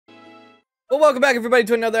welcome back everybody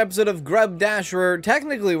to another episode of GrubDash, where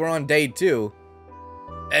technically we're on day 2.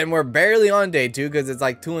 And we're barely on day 2 because it's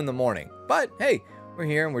like 2 in the morning. But hey, we're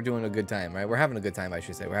here and we're doing a good time, right? We're having a good time, I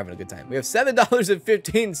should say. We're having a good time. We have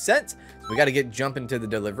 $7.15. So we got to get jumping to the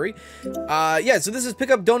delivery. Yeah, so this is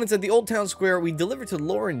pick up donuts at the Old Town Square. We deliver to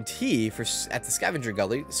Lauren T at the Scavenger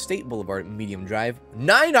Gully, State Boulevard, Medium Drive.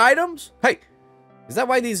 9 items? Hey, is that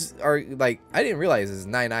why these are like, I didn't realize it's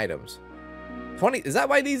 9 items. 20, is that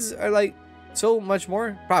why these are like so much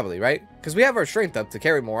more? Probably, right? Because we have our strength up to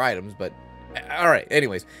carry more items, but all right.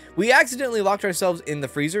 Anyways, we accidentally locked ourselves in the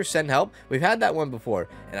freezer. Send help. We've had that one before,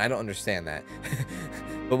 and I don't understand that.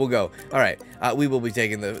 But we'll go. All right. We will be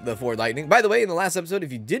taking the Ford Lightning. By the way, in the last episode,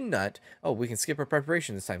 if you did not... Oh, we can skip our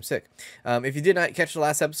preparation this time. Sick. If you did not catch the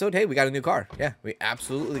last episode, hey, we got a new car. Yeah, we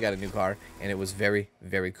absolutely got a new car, and it was very,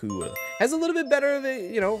 very cool. Has a little bit better of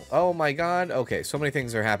it, you know. Oh, my God. Okay, so many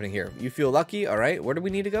things are happening here. You feel lucky. All right. Where do we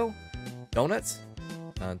need to go? Donuts?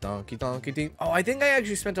 Donkey, donkey, dee. Oh, I think I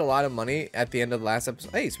actually spent a lot of money at the end of the last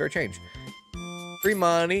episode. Hey, spare change. Free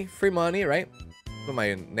money, right? What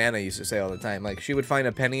my Nana used to say all the time. Like, she would find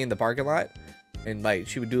a penny in the parking lot, and like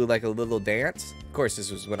she would do like a little dance. Of course,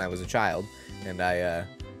 this was when I was a child, and I,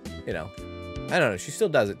 you know, I don't know. She still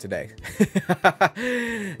does it today.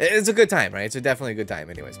 It's a good time, right? It's definitely a good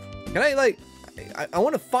time. Anyways, can I like? I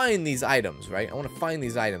want to find these items, right? I want to find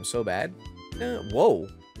these items so bad. Whoa,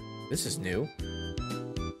 this is new.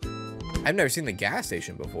 I've never seen the gas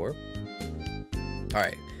station before. All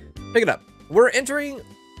right, pick it up. We're entering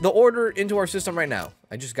the order into our system right now.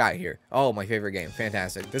 I just got here. Oh, my favorite game.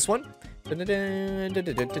 Fantastic. This one.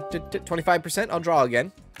 25%. I'll draw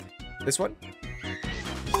again. This one.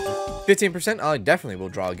 15%. I definitely will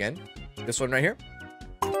draw again. This one right here.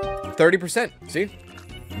 30%. See?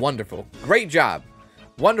 Wonderful. Great job.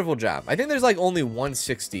 Wonderful job. I think there's like only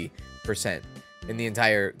 160% in the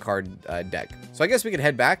entire card deck. So I guess we can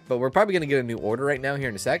head back, but we're probably going to get a new order right now here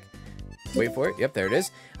in a sec. Wait for it. Yep, there it is.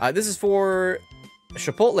 This is for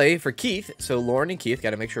Chipotle for Keith. So Lauren and Keith. Got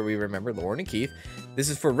to make sure we remember Lauren and Keith. This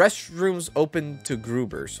is for restrooms open to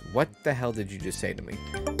Gruber's. What the hell did you just say to me?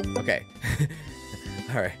 Okay.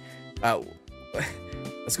 All right.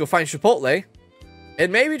 Let's go find Chipotle.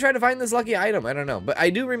 And maybe try to find this lucky item. I don't know. But I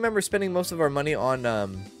do remember spending most of our money on...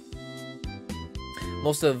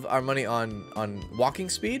 walking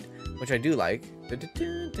speed, which I do like.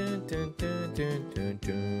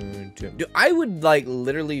 Dude, I would like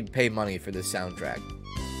literally pay money for this soundtrack.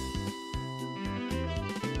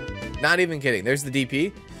 Not even kidding. There's the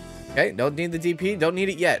DP. Okay, don't need the DP. Don't need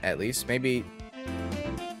it yet, at least. Maybe.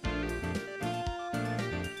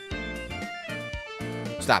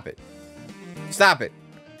 Stop it. Stop it.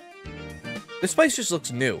 This place just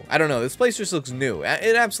looks new. I don't know. This place just looks new.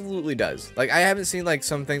 It absolutely does. Like, I haven't seen, like,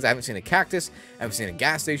 some things. I haven't seen a cactus. I haven't seen a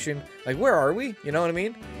gas station. Like, where are we? You know what I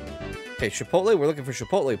mean? Okay, Chipotle. We're looking for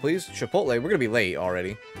Chipotle, please. Chipotle. We're going to be late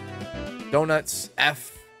already. Donuts.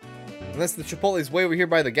 F. Unless the Chipotle's way over here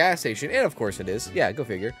by the gas station. And, of course, it is. Yeah, go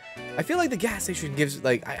figure. I feel like the gas station gives,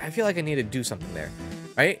 like, I feel like I need to do something there.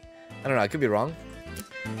 Right? I don't know. I could be wrong.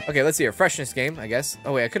 Okay, let's see here. Freshness game, I guess.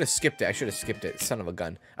 Oh, wait, I could have skipped it. I should have skipped it. Son of a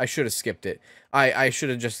gun. I should have skipped it. I should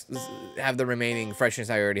have just have the remaining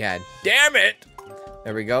freshness I already had. Damn it!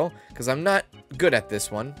 There we go. Because I'm not good at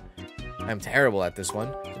this one. I'm terrible at this one.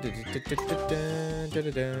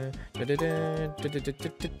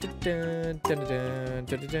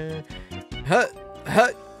 Hut,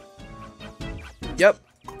 hut. Yep.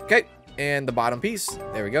 Okay. And the bottom piece.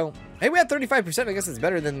 There we go. Hey, we had 35%. I guess it's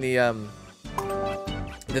better than the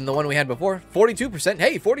one we had before. 42%.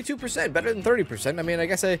 Hey, 42%. Better than 30%. I mean, I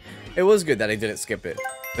guess it was good that I didn't skip it.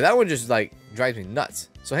 But that one just, like, drives me nuts.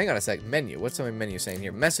 So hang on a sec. Menu. What's my menu saying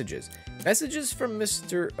here? Messages. Messages from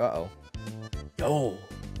Mr... Uh-oh. Oh.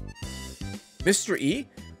 Mr. E?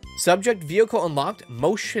 Subject vehicle unlocked.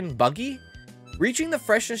 Motion buggy? Reaching the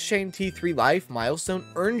Freshness Chain T3 Life milestone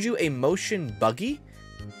earned you a motion buggy?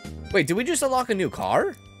 Wait, did we just unlock a new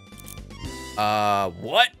car?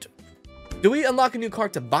 What? Do we unlock a new car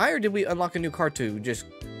to buy, or did we unlock a new car to just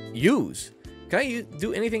use? Can I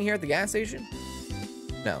do anything here at the gas station?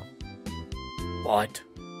 No. What?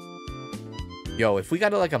 Yo, if we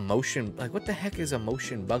got like a motion... Like, what the heck is a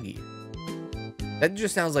motion buggy? That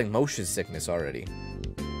just sounds like motion sickness already.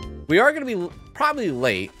 We are going to be probably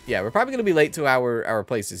late. Yeah, we're probably going to be late to our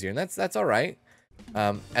places here, and that's all right.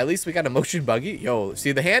 At least we got a motion buggy. Yo,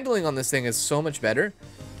 see, the handling on this thing is so much better.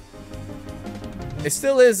 It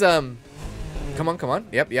still is, Come on, come on.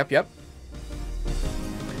 Yep.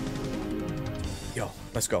 Yo,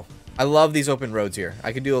 let's go. I love these open roads here.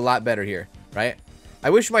 I could do a lot better here, right? I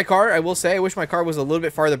wish my car, I will say, I wish my car was a little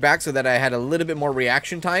bit farther back so that I had a little bit more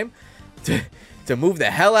reaction time. to move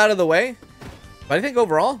the hell out of the way. But I think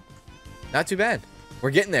overall, not too bad.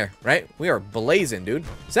 We're getting there, right? We are blazing, dude.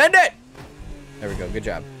 Send it! There we go. Good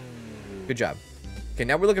job. Good job. Okay,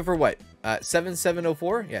 now we're looking for what?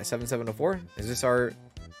 7704? Yeah, 7704. Is this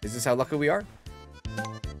how lucky we are?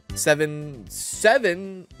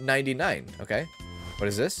 7799. Okay. What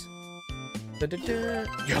is this? Da, da, da.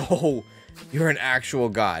 Yo, you're an actual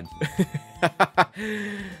god.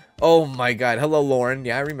 Oh my god. Hello, Lauren.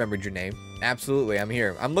 Yeah, I remembered your name. Absolutely, I'm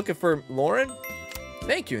here. I'm looking for Lauren.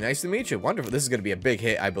 Thank you. Nice to meet you. Wonderful. This is going to be a big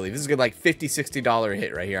hit, I believe. This is going to be like $50, $60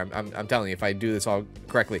 hit right here. I'm telling you, if I do this all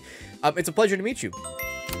correctly. It's a pleasure to meet you.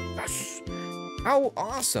 Gosh. How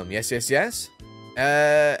awesome. Yes, yes, yes.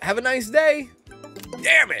 Have a nice day.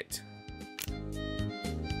 Damn it.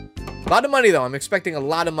 A lot of money, though. I'm expecting a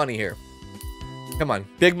lot of money here. Come on.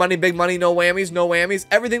 Big money, no whammies, no whammies.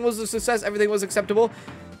 Everything was a success. Everything was acceptable.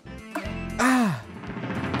 Ah.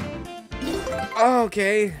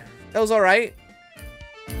 Okay. That was all right.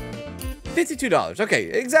 $52. Okay,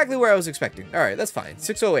 exactly where I was expecting. All right, that's fine.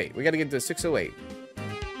 608. We got to get to 608.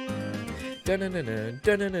 Dun-dun-dun-dun,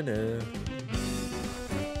 dun-dun-dun-dun.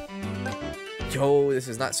 Yo, this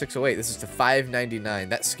is not 608. This is to 599.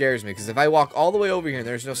 That scares me because if I walk all the way over here and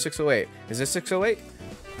there's no 608. Is this 608?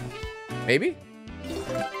 Maybe?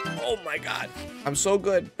 Oh my god. I'm so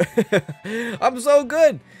good. I'm so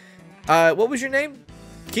good. What was your name?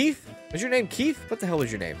 Keith? Was your name Keith? What the hell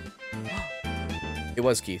was your name? It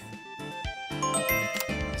was Keith.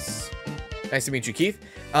 Nice to meet you, Keith.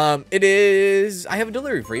 It is... I have a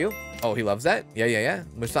delivery for you. Oh, he loves that? Yeah, yeah, yeah.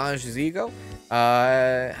 Massage his ego.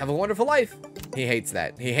 Have a wonderful life. He hates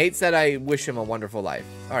that. He hates that I wish him a wonderful life.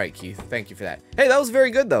 All right, Keith. Thank you for that. Hey, that was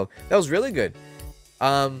very good, though. That was really good.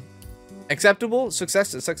 Acceptable. Success.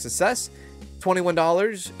 Success.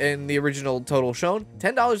 $21 in the original total shown.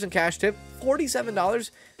 $10 in cash tip.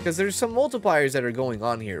 $47 because there's some multipliers that are going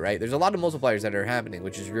on here, right? There's a lot of multipliers that are happening,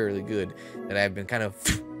 which is really good that I've been kind of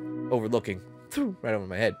overlooking right over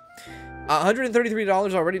my head.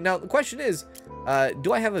 $133 already. Now the question is,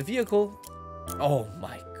 do I have a vehicle? Oh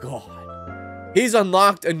my god, he's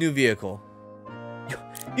unlocked a new vehicle.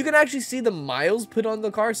 You can actually see the miles put on the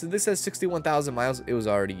car. So this says 61,000 miles. It was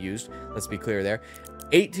already used. Let's be clear there.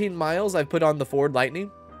 18 miles I've put on the Ford Lightning.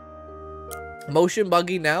 Motion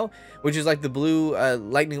buggy now, which is like the blue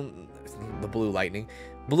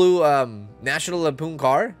blue National Lampoon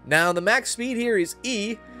car. Now the max speed here is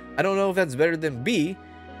E. I don't know if that's better than B.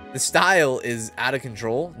 The style is out of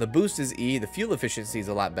control. The boost is E. The fuel efficiency is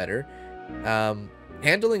a lot better.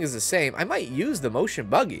 Handling is the same. I might use the motion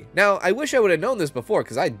buggy. Now, I wish I would have known this before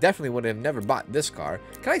because I definitely would have never bought this car.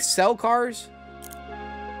 Can I sell cars?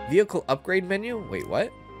 Vehicle upgrade menu? Wait,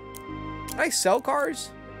 what? Can I sell cars?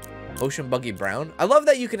 Motion buggy brown. I love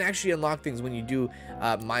that you can actually unlock things when you do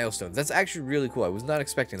milestones. That's actually really cool. I was not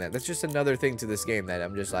expecting that. That's just another thing to this game that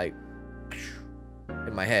I'm just like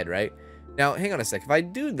in my head, right? Now, hang on a sec. If I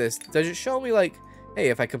do this, does it show me like, hey,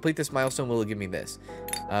 if I complete this milestone, will it give me this?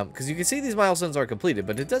 Because you can see these milestones are completed,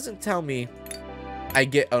 but it doesn't tell me I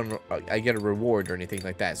get a reward or anything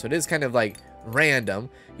like that. So it is kind of like random.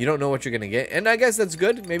 You don't know what you're gonna get, and I guess that's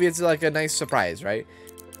good. Maybe it's like a nice surprise, right?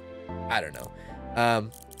 I don't know.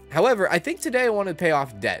 However, I think today I want to pay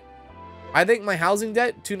off debt. I think my housing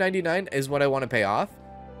debt, $299, is what I want to pay off.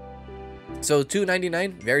 So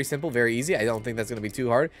 $299, very simple, very easy. I don't think that's gonna be too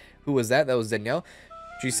hard. Who was that? That was Danielle.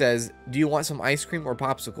 She says, "Do you want some ice cream or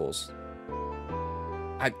popsicles?"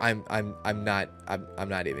 I'm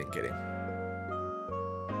not even kidding.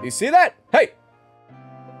 You see that? Hey,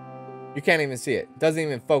 you can't even see it. Doesn't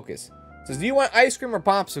even focus. It says, "Do you want ice cream or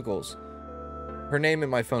popsicles?" Her name in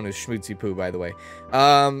my phone is Schmootsy Poo, by the way.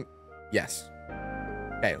 Yes.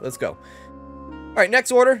 Okay, let's go. All right,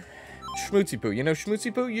 next order. Schmootsy Poo. You know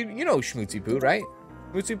Schmootsy Poo? You know Schmootsy Poo, right?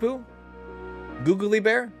 Schmootsy Poo? Googly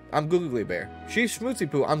Bear? I'm Googly Bear. She's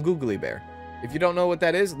Schmootsy Poo. I'm Googly Bear. If you don't know what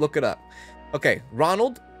that is, look it up. Okay,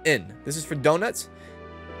 Ronald in. This is for donuts.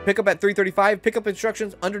 Pick up at 3:35. Pick up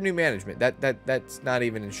instructions under new management. That's not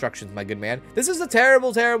even instructions, my good man. This is a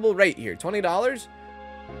terrible, terrible rate here. $20.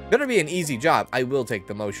 Better be an easy job. I will take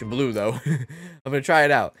the motion blue though. I'm gonna try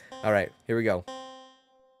it out. All right, here we go.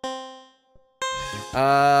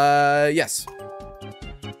 Yes.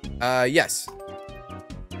 Yes.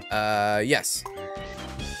 Yes.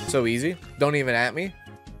 So easy. Don't even at me.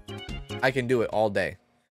 I can do it all day.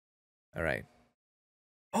 All right.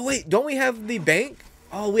 Oh wait, don't we have the bank?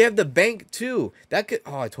 Oh, we have the bank too. That could.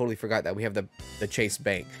 Oh, I totally forgot that we have the Chase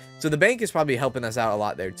Bank. So the bank is probably helping us out a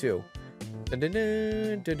lot there too.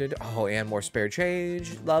 Oh, and more spare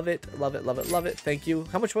change. Love it. Love it. Love it. Love it. Thank you.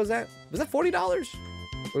 How much was that? Was that $40?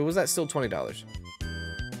 Or was that still $20?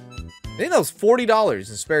 I think that was $40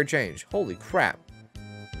 in spare change. Holy crap.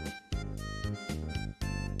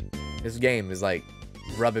 This game is like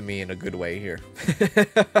rubbing me in a good way here.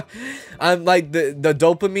 I'm like the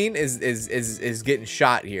dopamine is getting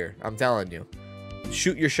shot here. I'm telling you.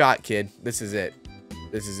 Shoot your shot, kid. This is it.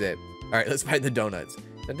 This is it. All right, let's buy the donuts.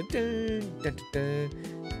 Dun, dun, dun, dun, dun,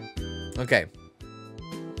 dun. Okay.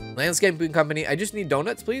 Landscaping company. I just need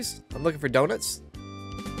donuts, please. I'm looking for donuts.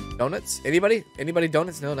 Donuts? Anybody? Anybody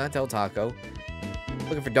donuts? No, not Del Taco.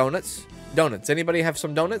 Looking for donuts. Donuts. Anybody have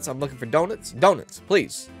some donuts? I'm looking for donuts. Donuts,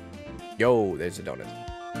 please. Yo, there's a donut.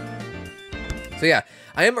 So yeah,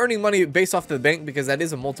 I am earning money based off the bank because that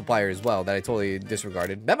is a multiplier as well that I totally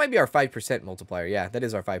disregarded. That might be our 5% multiplier. Yeah, that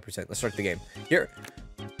is our 5%. Let's start the game. Here.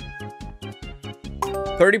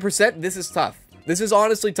 30%? This is tough. This is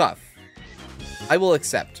honestly tough. I will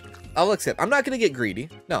accept. I'll accept. I'm not going to get greedy.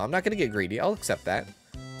 No, I'm not going to get greedy. I'll accept that.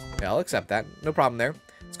 Yeah, I'll accept that. No problem there.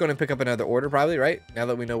 Let's go and pick up another order probably, right? Now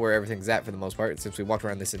that we know where everything's at for the most part, since we walked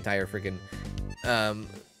around this entire freaking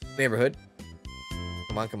neighborhood.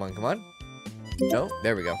 Come on, come on, come on. No,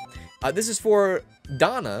 there we go. This is for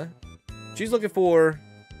Donna. She's looking for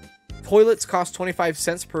toilets cost 25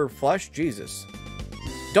 cents per flush. Jesus.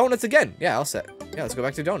 Donuts again. Yeah, I'll set. Yeah, let's go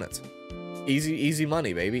back to donuts. Easy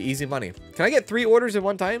money, baby. Easy money. Can I get 3 orders at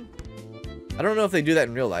one time? I don't know if they do that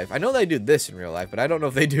in real life. I know they do this in real life, but I don't know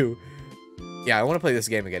if they do. Yeah, I want to play this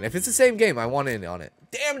game again. If it's the same game, I want in on it.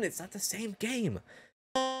 Damn it, it's not the same game.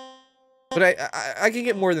 But I can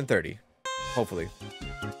get more than 30. Hopefully.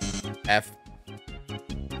 F.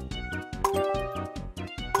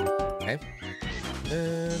 Okay.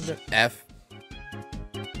 And F.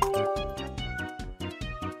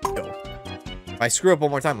 Go. If I screw up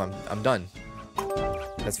one more time, I'm done.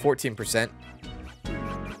 That's 14%.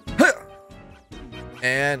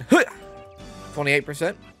 And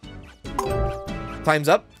 28%. Time's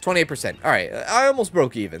up. 28%. All right, I almost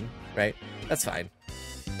broke even, right? That's fine.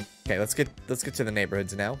 Okay, let's get to the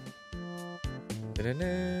neighborhoods now.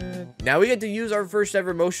 Now we get to use our first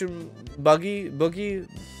ever motion boogie.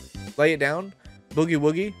 Lay it down. Boogie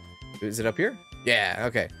woogie. Is it up here? Yeah,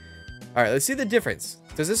 okay. All right, let's see the difference.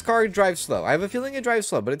 Does this car drive slow? I have a feeling it drives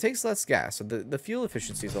slow, but it takes less gas, so the fuel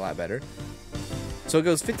efficiency is a lot better. So it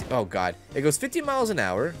goes 50. Oh god, it goes 50 miles an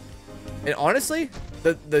hour, and honestly,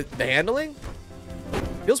 the handling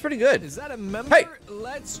feels pretty good. Is that a member? Hey,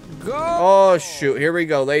 let's go. Oh shoot, here we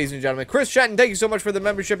go, ladies and gentlemen. Chris Chatton, thank you so much for the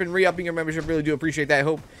membership and re-upping your membership. Really do appreciate that. I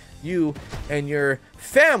hope you and your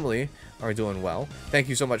family are doing well. Thank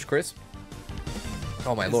you so much, Chris.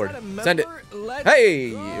 Oh my lord, send it.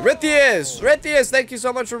 Hey, Rithius, thank you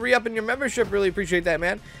so much for re-upping your membership. Really appreciate that,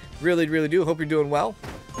 man. Really do. Hope you're doing well.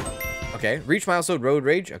 Okay, reach milestone, road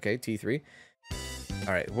rage. Okay, T3.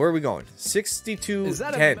 All right, where are we going?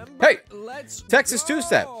 6210. Hey, Texas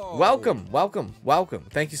two-step. Welcome.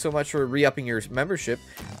 Thank you so much for re-upping your membership.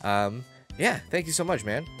 Yeah, thank you so much,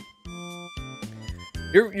 man.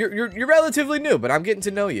 You're relatively new, but I'm getting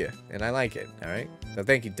to know you, and I like it. All right. So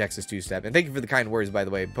thank you, Texas two-step, and thank you for the kind words, by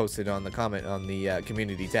the way, posted on the comment on the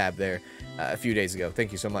community tab there a few days ago.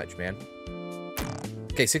 Thank you so much, man.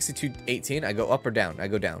 Okay, 6218. I go up or down? I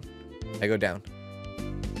go down. I go down.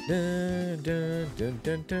 Dun, dun, dun,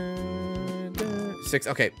 dun, dun, dun. 6.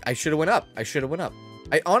 Okay, I should have went up.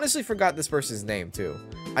 I honestly forgot this person's name too.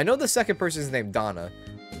 I know the second person's name, Donna,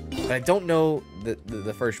 but I don't know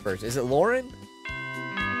the first person. Is it Lauren?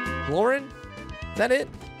 Lauren? Is that it?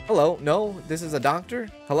 Hello? No, this is a doctor.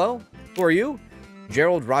 Hello? Who are you?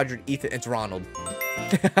 Gerald, Roger, Ethan. It's Ronald.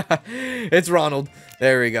 It's Ronald.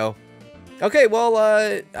 There we go. Okay, well,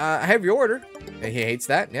 I have your order. He hates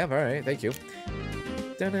that. Yeah, all right. Thank you.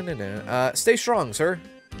 Stay strong, sir.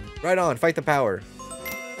 Right on. Fight the power.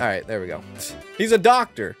 All right, there we go. He's a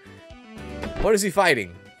doctor. What is he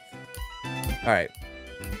fighting? All right.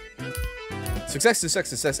 Success.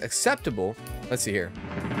 Acceptable. Let's see here.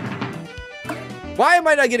 Why am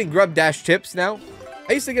I not getting GrubDash tips now?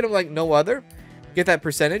 I used to get them like no other. Get that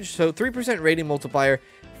percentage. So 3% rating multiplier,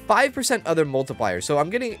 5% other multiplier. So I'm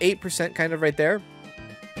getting 8% kind of right there.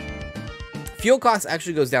 Fuel cost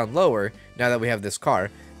actually goes down lower now that we have this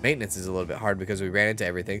car. Maintenance is a little bit hard because we ran into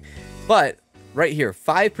everything. But right here,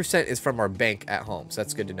 5% is from our bank at home. So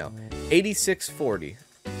that's good to know. 8640.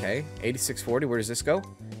 Okay, 8640. Where does this go?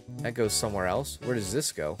 That goes somewhere else. Where does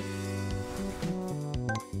this go?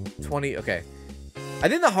 20. Okay. I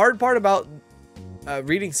think the hard part about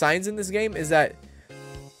reading signs in this game is that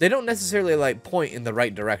they don't necessarily like point in the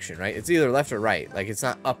right direction, right? It's either left or right. Like it's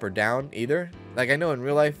not up or down either. Like I know in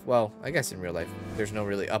real life, well, I guess in real life, there's no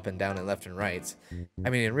really up and down and left and rights. I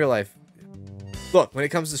mean, in real life, look, when it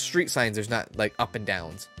comes to street signs, there's not like up and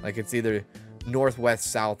downs. Like it's either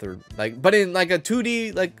northwest, south, or like, but in like a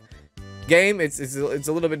 2D like game, it's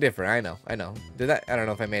a little bit different. I know. I don't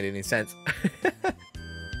know if I made any sense,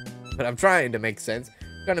 but I'm trying to make sense.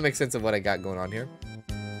 Trying to make sense of what I got going on here.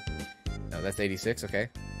 No, that's 86. Okay,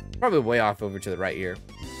 probably way off over to the right here.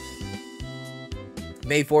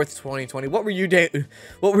 May 4th, 2020. What were you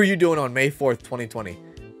doing on May 4th, 2020?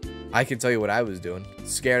 I can tell you what I was doing.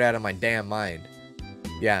 Scared out of my damn mind.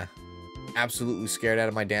 Yeah, absolutely scared out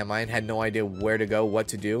of my damn mind. Had no idea where to go, what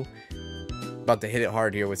to do. About to hit it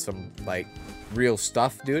hard here with some like real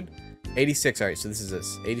stuff, dude. 86. All right, so this is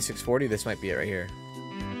this 8640. This might be it right here.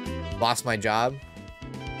 Lost my job.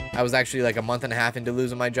 I was actually like a month and a half into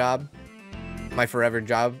losing my job, my forever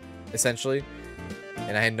job, essentially.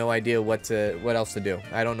 And I had no idea what else to do.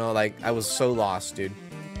 I don't know, like, I was so lost, dude.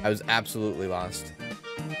 I was absolutely lost.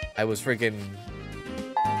 I was freaking...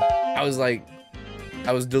 I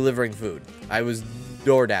was delivering food. I was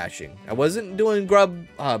door dashing. I wasn't doing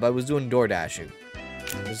GrubHub, I was doing door dashing.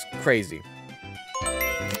 It was crazy.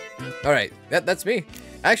 Alright, that's me.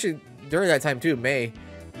 Actually, during that time too, May,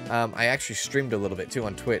 I actually streamed a little bit too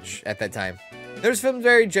on Twitch at that time. There's some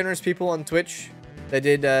very generous people on Twitch that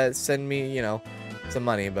did send me, you know, some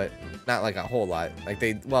money, but not like a whole lot. Like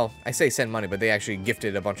well, I say send money, but they actually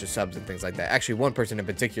gifted a bunch of subs and things like that. Actually, one person in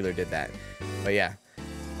particular did that. But yeah,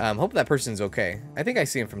 hope that person's okay. I think I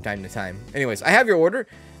see him from time to time. Anyways, I have your order.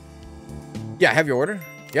 Yeah, I have your order.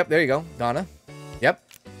 Yep, there you go, Donna. Yep.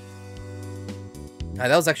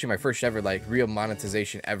 That was actually my first ever like real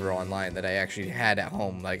monetization ever online that I actually had at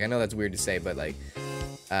home. Like, I know that's weird to say, but like,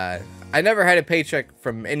 I never had a paycheck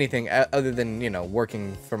from anything other than, you know,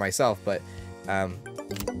 working for myself, but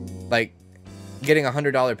like getting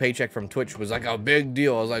 $100 paycheck from Twitch was like a big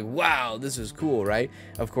deal. I was like, wow, this is cool, right?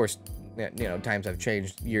 Of course, you know, times have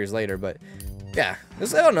changed years later, but yeah, I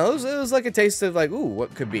don't know, it was like a taste of like, ooh,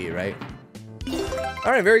 what could be, right?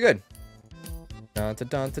 All right, very good. Dun, dun,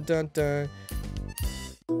 dun, dun, dun, dun.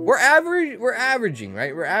 We're averaging,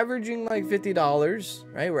 right? We're averaging like $50,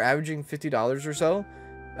 right? We're averaging $50 or so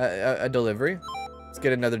a delivery. Let's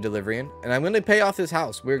get another delivery in. And I'm going to pay off this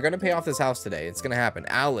house. We're going to pay off this house today. It's going to happen.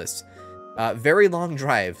 Alice. Very long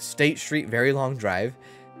drive. State Street, very long drive.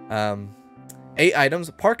 8 items.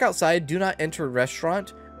 Park outside. Do not enter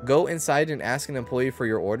restaurant. Go inside and ask an employee for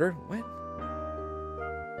your order. What?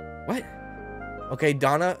 What? Okay,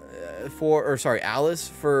 Donna Alice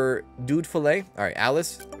for dude filet. All right,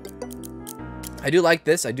 Alice. I do like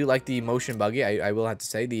this. I do like the motion buggy. I will have to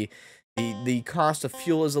say the cost of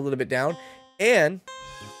fuel is a little bit down. And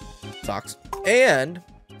socks, and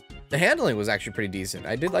the handling was actually pretty decent.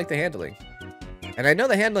 I did like the handling, and I know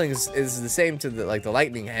the handling is the same to the like the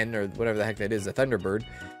lightning hen or whatever the heck that is, the Thunderbird.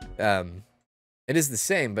 It is the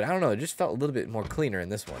same, but I don't know, it just felt a little bit more cleaner in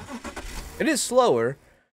this one. It is slower,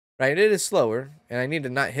 right? It is slower, and I need to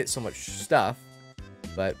not hit so much stuff,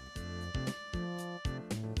 but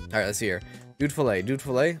all right, let's see here. Dude filet,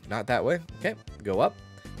 not that way. Okay, go up.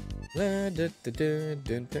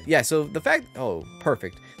 Yeah, so the fact, oh,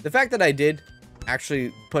 perfect. The fact that I did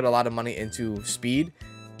actually put a lot of money into speed,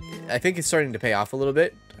 I think it's starting to pay off a little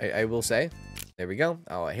bit, I will say. There we go.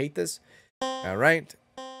 Oh, I hate this. All right.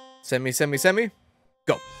 Send me.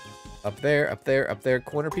 Go. Up there,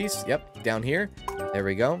 corner piece. Yep, down here. There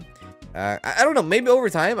we go. I don't know, maybe over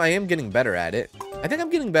time I am getting better at it. I think I'm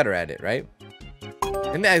getting better at it, right?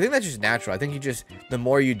 And I think that's just natural. I think the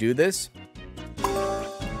more you do this,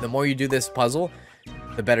 the more you do this puzzle,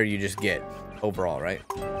 the better you just get overall, right?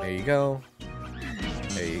 There you go.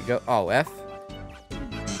 There you go. Oh, F.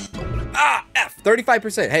 Ah, F.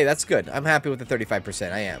 35%. Hey, that's good. I'm happy with the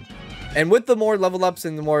 35%. I am. And with the more level ups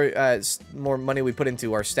and the more money we put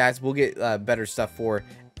into our stats, we'll get better stuff for,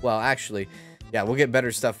 well, actually, yeah, we'll get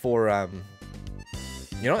better stuff for,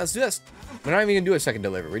 you know what? Let's do this. We're not even going to do a second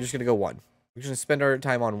delivery. We're just going to go one. We're just going to spend our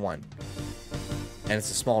time on one. And it's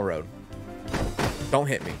a small road. Don't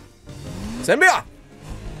hit me. Send me off.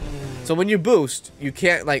 So when you boost, you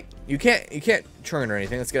can't like you can't churn or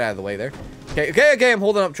anything. Let's get out of the way there. Okay. I'm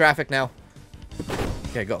holding up traffic now.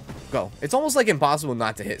 Okay, go. It's almost like impossible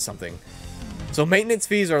not to hit something. So maintenance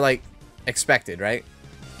fees are like expected, right?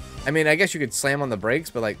 I mean, I guess you could slam on the brakes,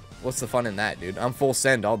 but like, what's the fun in that, dude? I'm full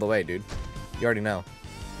send all the way, dude. You already know.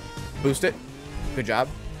 Boost it. Good job.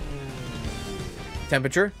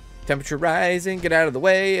 Temperature rising. Get out of the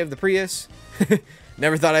way of the Prius.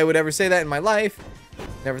 Never thought I would ever say that in my life.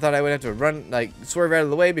 Never thought I would have to run, like, swerve out of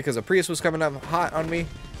the way because a Prius was coming up hot on me.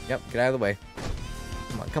 Yep, get out of the way.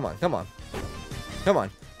 Come on.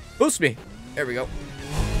 Boost me. There we go.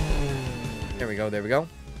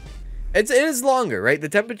 It is longer, right? The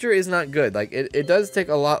temperature is not good. Like, it does take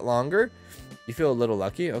a lot longer. You feel a little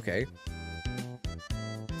lucky. Okay.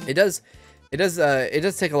 It does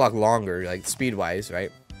take a lot longer, like speed wise,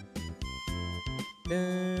 right?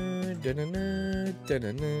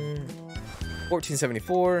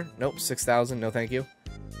 1474. Nope, 6,000. No, thank you.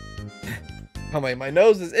 Oh, my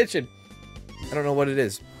nose is itching. I don't know what it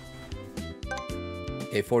is.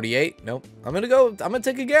 Okay, 48. Nope. I'm gonna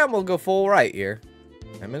take a gamble. Go full right here.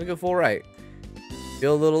 I'm gonna go full right.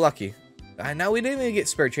 Feel a little lucky. Now we didn't even get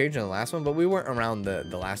spare change in the last one, but we weren't around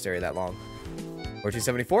the last area that long.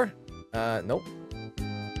 1474. Nope.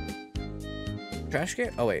 Trash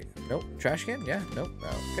can? Oh wait, nope. Trash can? Yeah, nope.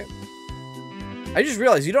 Oh, okay. I just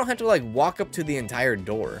realized you don't have to like walk up to the entire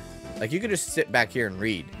door. Like you could just sit back here and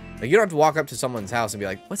read. Like you don't have to walk up to someone's house and be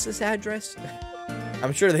like, "What's this address?"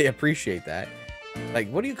 I'm sure they appreciate that.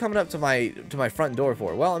 Like, what are you coming up to my front door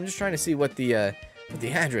for? Well, I'm just trying to see what the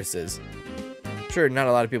address is. I'm sure not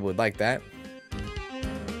a lot of people would like that.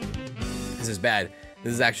 This is bad.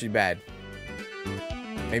 This is actually bad.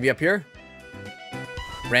 Maybe up here?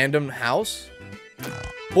 Random house?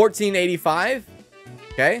 1485.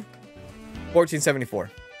 Okay.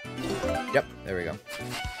 1474. Yep, there we go.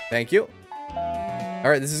 Thank you. All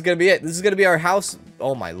right, this is gonna be it. This is gonna be our house.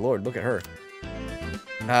 Oh my lord, look at her.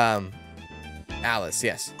 Alice,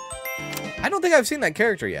 yes. I don't think I've seen that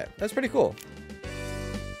character yet. That's pretty cool.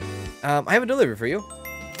 I have a delivery for you.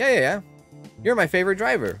 Yeah. You're my favorite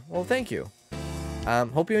driver. Well, thank you.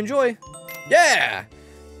 Hope you enjoy. Yeah!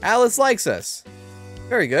 Alice likes us.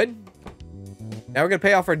 Very good. Now we're gonna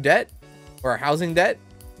pay off our debt. Or our housing debt.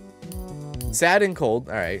 Sad and cold.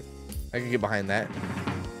 Alright. I can get behind that.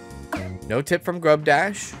 No tip from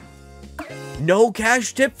GrubDash. No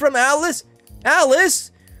cash tip from Alice?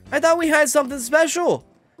 Alice? I thought we had something special.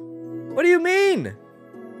 What do you mean?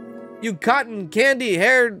 You cotton candy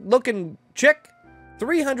hair looking chick?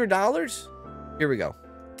 $300? Here we go.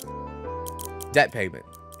 Debt payment.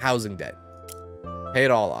 Housing debt. Pay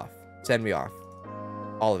it all off. Send me off.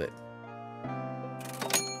 All of it.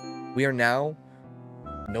 We are now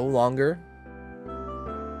no longer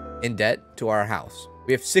in debt to our house.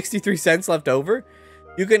 We have 63 cents left over.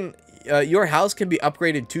 You can, your house can be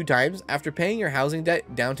upgraded 2 times. After paying your housing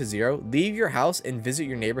debt down to 0, leave your house and visit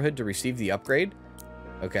your neighborhood to receive the upgrade.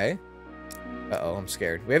 Okay. Uh-oh, I'm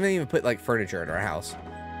scared. We haven't even put like furniture in our house,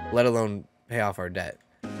 let alone pay off our debt.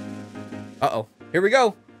 Uh-oh, here we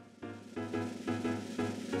go.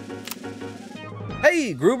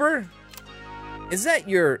 Hey, Gruber. Is that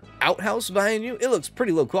your outhouse behind you? It looks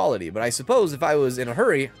pretty low quality, but I suppose if I was in a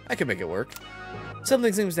hurry, I could make it work.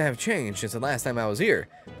 Something seems to have changed since the last time I was here,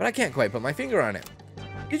 but I can't quite put my finger on it.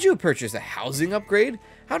 Did you purchase a housing upgrade?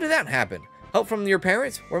 How did that happen? Help from your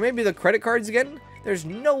parents? Or maybe the credit cards again? There's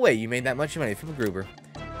no way you made that much money from Gruber.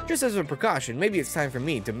 Just as a precaution, maybe it's time for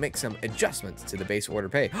me to make some adjustments to the base order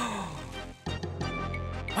pay.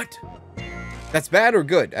 What? That's bad or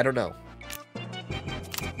good? I don't know.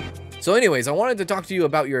 So anyways, I wanted to talk to you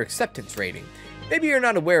about your acceptance rating. Maybe you're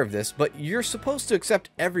not aware of this, but you're supposed to accept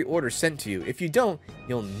every order sent to you. If you don't,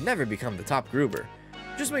 you'll never become the top Gruber.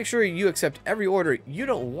 Just make sure you accept every order. You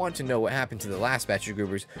don't want to know what happened to the last batch of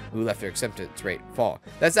Grubers who left their acceptance rate fall.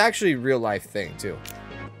 That's actually a real life thing too.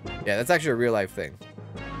 Yeah, that's actually a real life thing.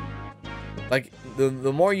 Like the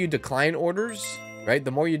more you decline orders, right?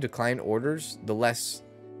 The more you decline orders, the less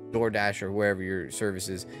DoorDash or wherever your service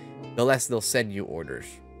is, the less they'll send you orders.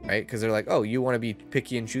 Right? Because they're like, oh, you want to be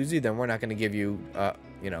picky and choosy? Then we're not going to give you,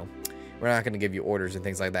 you know, we're not going to give you orders and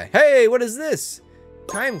things like that. Hey, what is this?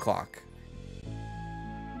 Time clock.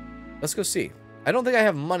 Let's go see. I don't think I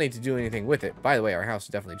have money to do anything with it. By the way, our house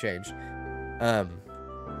definitely changed.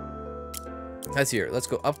 That's here. Let's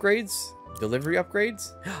go upgrades. Delivery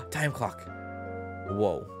upgrades. Time clock.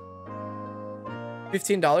 Whoa.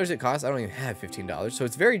 $15 it costs. I don't even have $15. So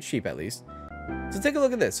it's very cheap at least. So take a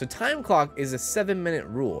look at this. So time clock is a 7-minute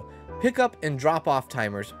rule. Pick up and drop off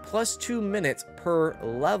timers plus 2 minutes per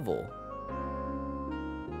level.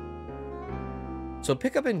 So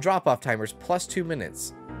pick up and drop off timers plus 2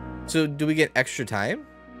 minutes. So do we get extra time?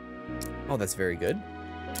 Oh, that's very good.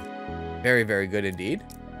 Very, very good indeed.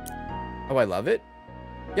 Oh, I love it.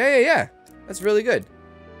 Yeah. That's really good.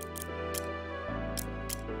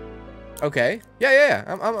 Okay.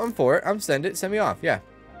 Yeah. I'm for it. Send me off. Yeah.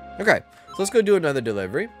 Okay. So let's go do another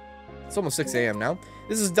delivery. It's almost 6 a.m. now.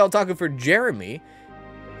 This is Del Taco for Jeremy.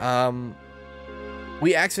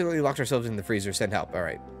 We accidentally locked ourselves in the freezer. Send help. All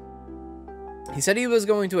right. He said he was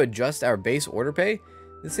going to adjust our base order pay.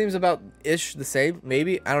 This seems about-ish the same.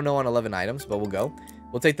 Maybe. I don't know on 11 items, but we'll go.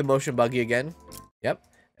 We'll take the motion buggy again. Yep.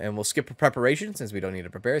 And we'll skip preparation since we don't need to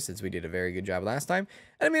prepare since we did a very good job last time.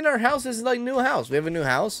 And I mean, our house is like new house. We have a new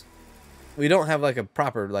house. We don't have like a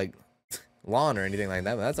proper like lawn or anything like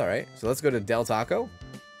that, but that's all right. So let's go to Del Taco.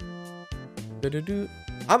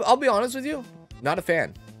 I'll be honest with you, not a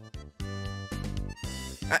fan.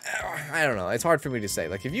 I don't know. It's hard for me to say.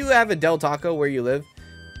 Like, if you have a Del Taco where you live,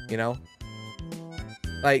 you know,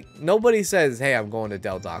 like, nobody says, hey, I'm going to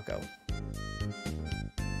Del Taco.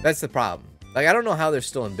 That's the problem. Like, I don't know how they're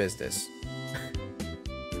still in business.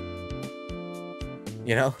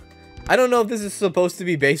 You know? I don't know if this is supposed to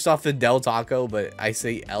be based off of Del Taco, but I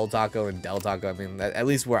say El Taco and Del Taco. I mean, at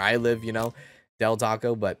least where I live, you know, Del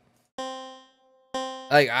Taco, but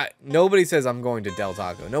like, nobody says I'm going to Del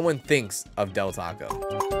Taco. No one thinks of Del Taco.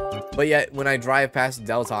 But yet, when I drive past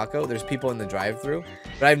Del Taco, there's people in the drive-thru.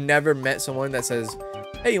 But I've never met someone that says,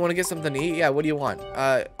 hey, you want to get something to eat? Yeah, what do you want?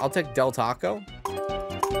 I'll take Del Taco.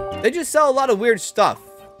 They just sell a lot of weird stuff.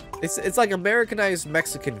 It's like Americanized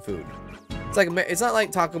Mexican food. It's like, it's not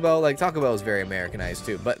like Taco Bell. Like, Taco Bell is very Americanized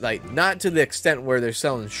too. But like, not to the extent where they're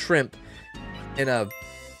selling shrimp in a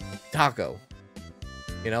taco.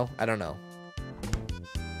 You know? I don't know.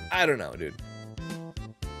 I don't know, dude.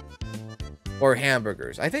 Or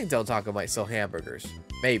hamburgers. I think Del Taco might sell hamburgers.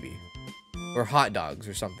 Maybe. Or hot dogs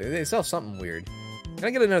or something. They sell something weird. Can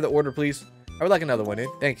I get another order, please? I would like another one in.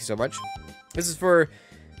 Thank you so much. This is for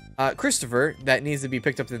Christopher. That needs to be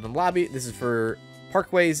picked up in the lobby. This is for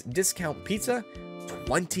Parkway's Discount Pizza.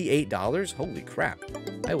 $28. Holy crap.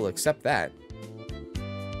 I will accept that.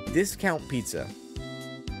 Discount Pizza.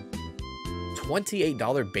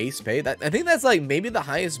 $28 base pay. I think that's like maybe the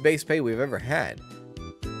highest base pay we've ever had.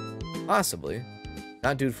 Possibly.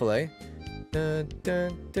 Not dude filet. Dun,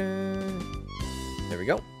 dun, dun. There we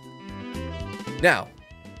go. Now,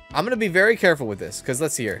 I'm going to be very careful with this, because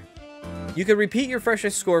let's see here. You can repeat your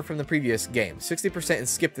freshest score from the previous game, 60%, and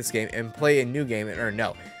skip this game and play a new game and earn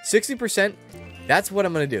no. 60%, that's what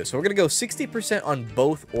I'm going to do. So we're going to go 60% on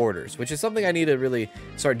both orders, which is something I need to really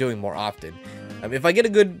start doing more often. If I get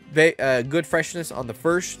a good freshness on the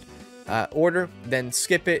first order, then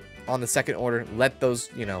skip it on the second order. Let those,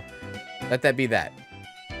 you know, let that be that.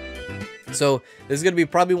 So this is going to be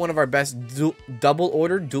probably one of our best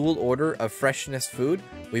dual order of freshness food.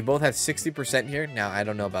 We both have 60% here. Now, I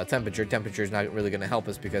don't know about temperature. Temperature is not really going to help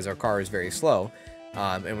us because our car is very slow.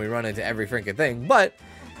 And we run into every freaking thing. But,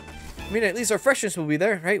 I mean, at least our freshness will be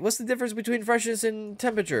there, right? What's the difference between freshness and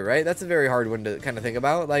temperature, right? That's a very hard one to kind of think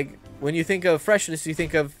about. Like, when you think of freshness, you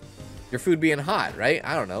think of your food being hot, right?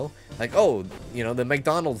 I don't know. Like, oh, you know, the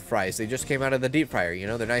McDonald's fries, they just came out of the deep fryer, you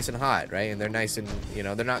know, they're nice and hot, right? And they're nice and, you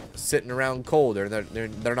know, they're not sitting around cold, or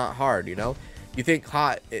they're not hard, you know? You think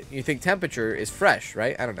hot, you think temperature is fresh,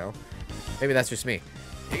 right? I don't know. Maybe that's just me.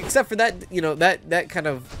 Except for that, you know, that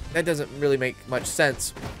doesn't really make much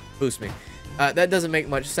sense. Boost me. That doesn't make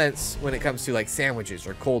much sense when it comes to like sandwiches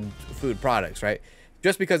or cold food products, right?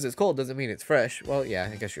 Just because it's cold doesn't mean it's fresh. Well, yeah,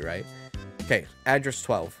 I guess you're right. Okay, address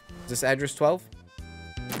 12. Is this address 12?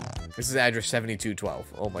 This is address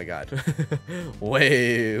 7212. Oh my god.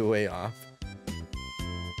 way off.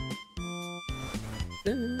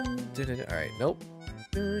 Alright, nope.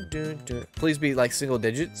 Please be like single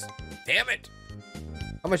digits. Damn it!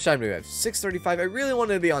 How much time do we have? 6:35. I really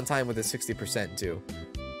wanted to be on time with the 60% too.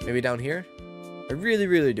 Maybe down here? I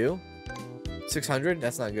really do. 600?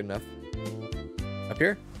 That's not good enough. Up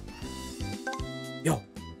here? Yo!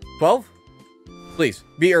 12? Please,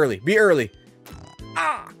 be early. Be early.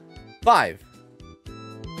 Ah! 5.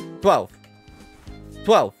 12.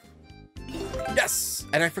 12. Yes!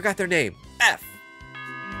 And I forgot their name. F.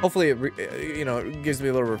 Hopefully, you know, it gives me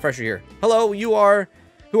a little refresher here. Hello, you are...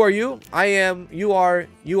 Who are you? I am... You are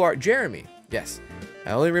Jeremy. Yes.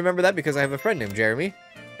 I only remember that because I have a friend named Jeremy.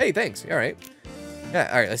 Hey, thanks. All right. Yeah,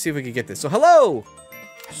 all right. Let's see if we can get this. So, hello!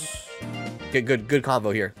 Get good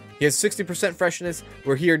combo here. He has 60% freshness.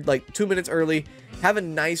 We're here like 2 minutes early. Have a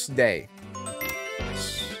nice day.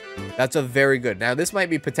 That's a very good. Now, this might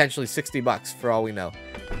be potentially 60 bucks for all we know.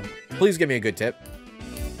 Please give me a good tip.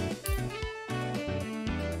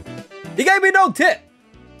 He gave me no tip.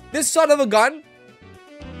 This son of a gun.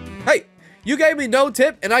 Hey, you gave me no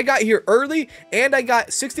tip and I got here early and I got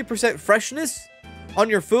 60% freshness on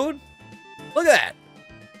your food. Look at that.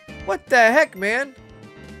 What the heck, man?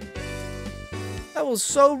 That was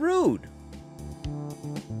so rude.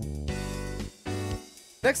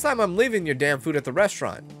 Next time I'm leaving your damn food at the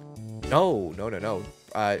restaurant. No.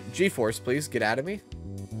 G-Force, please, get out of me.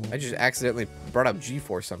 I just accidentally brought up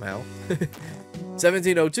G-Force somehow.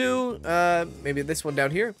 1702, maybe this one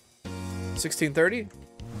down here. 1630.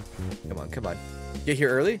 Come on. Get here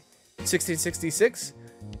early. 1666.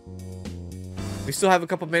 We still have a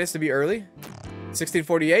couple minutes to be early.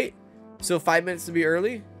 1648. Still 5 minutes to be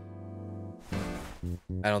early.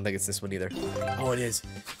 I don't think it's this one either. Oh, it is.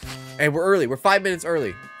 Hey, we're early. We're 5 minutes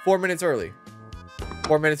early. 4 minutes early.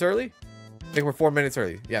 4 minutes early. I think we're 4 minutes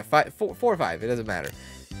early. Yeah, 4 or 5. It doesn't matter.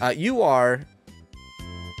 You are...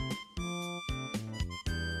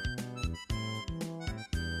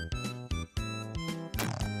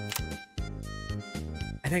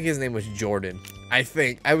 I think his name was Jordan. I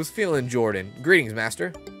think. I was feeling Jordan. Greetings,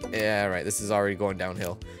 master. Yeah, right. This is already going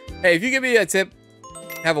downhill. Hey, if you give me a tip,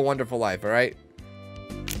 have a wonderful life, all right?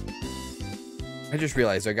 I just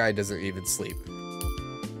realized our guy doesn't even sleep.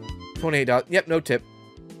 $28. Yep, no tip.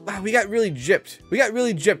 Wow, we got really gypped. We got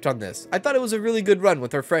really gypped on this. I thought it was a really good run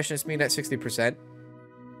with our freshness being at 60%.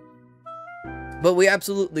 But we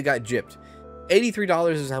absolutely got gypped.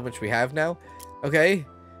 $83 is how much we have now. Okay,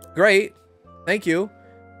 great. Thank you.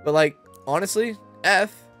 But, like, honestly,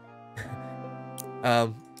 F. Hang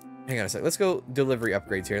on a sec. Let's go delivery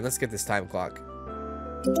upgrades here. And let's get this time clock.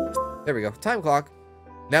 There we go. Time clock.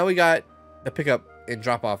 Now we got a pickup and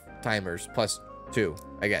drop off timers plus 2,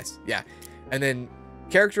 I guess. Yeah. And then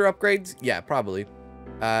character upgrades. Yeah, probably.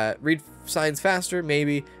 Read signs faster.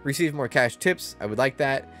 Maybe. Receive more cash tips. I would like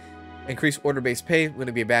that. Increase order-based pay.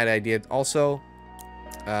 Wouldn't be a bad idea also.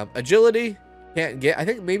 Agility. Can't get. I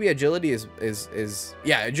think maybe agility is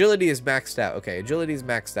yeah, agility is maxed out. Okay, agility is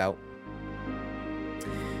maxed out.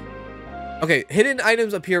 Okay, hidden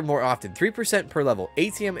items appear more often. 3% per level.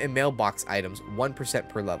 ATM and mailbox items 1%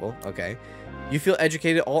 per level. Okay. You feel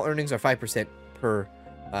educated. All earnings are 5% per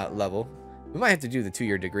level. We might have to do the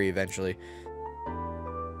 2-year degree eventually.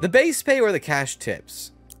 The base pay or the cash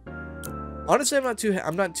tips. Honestly,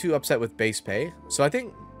 I'm not too upset with base pay. So I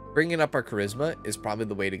think bringing up our charisma is probably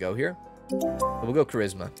the way to go here. We'll go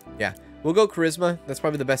charisma. Yeah, we'll go charisma. That's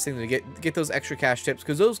probably the best thing to get those extra cash tips,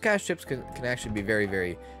 because those cash tips can actually be very,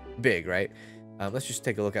 very big, right? Let's just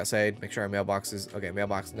take a look outside, make sure our mailbox is okay.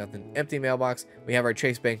 Mailbox, nothing. Empty mailbox. We have our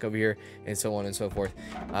Chase Bank over here, and so on and so forth.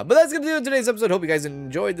 But that's gonna do it today's episode. Hope you guys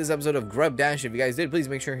enjoyed this episode of GrubDash. If you guys did, please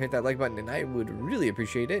make sure to hit that like button, and I would really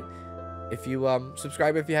appreciate it if you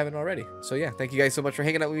subscribe if you haven't already. So yeah, thank you guys so much for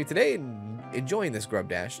hanging out with me today and enjoying this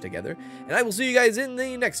GrubDash together. And I will see you guys in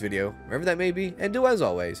the next video, wherever that may be. And do as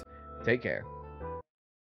always, take care.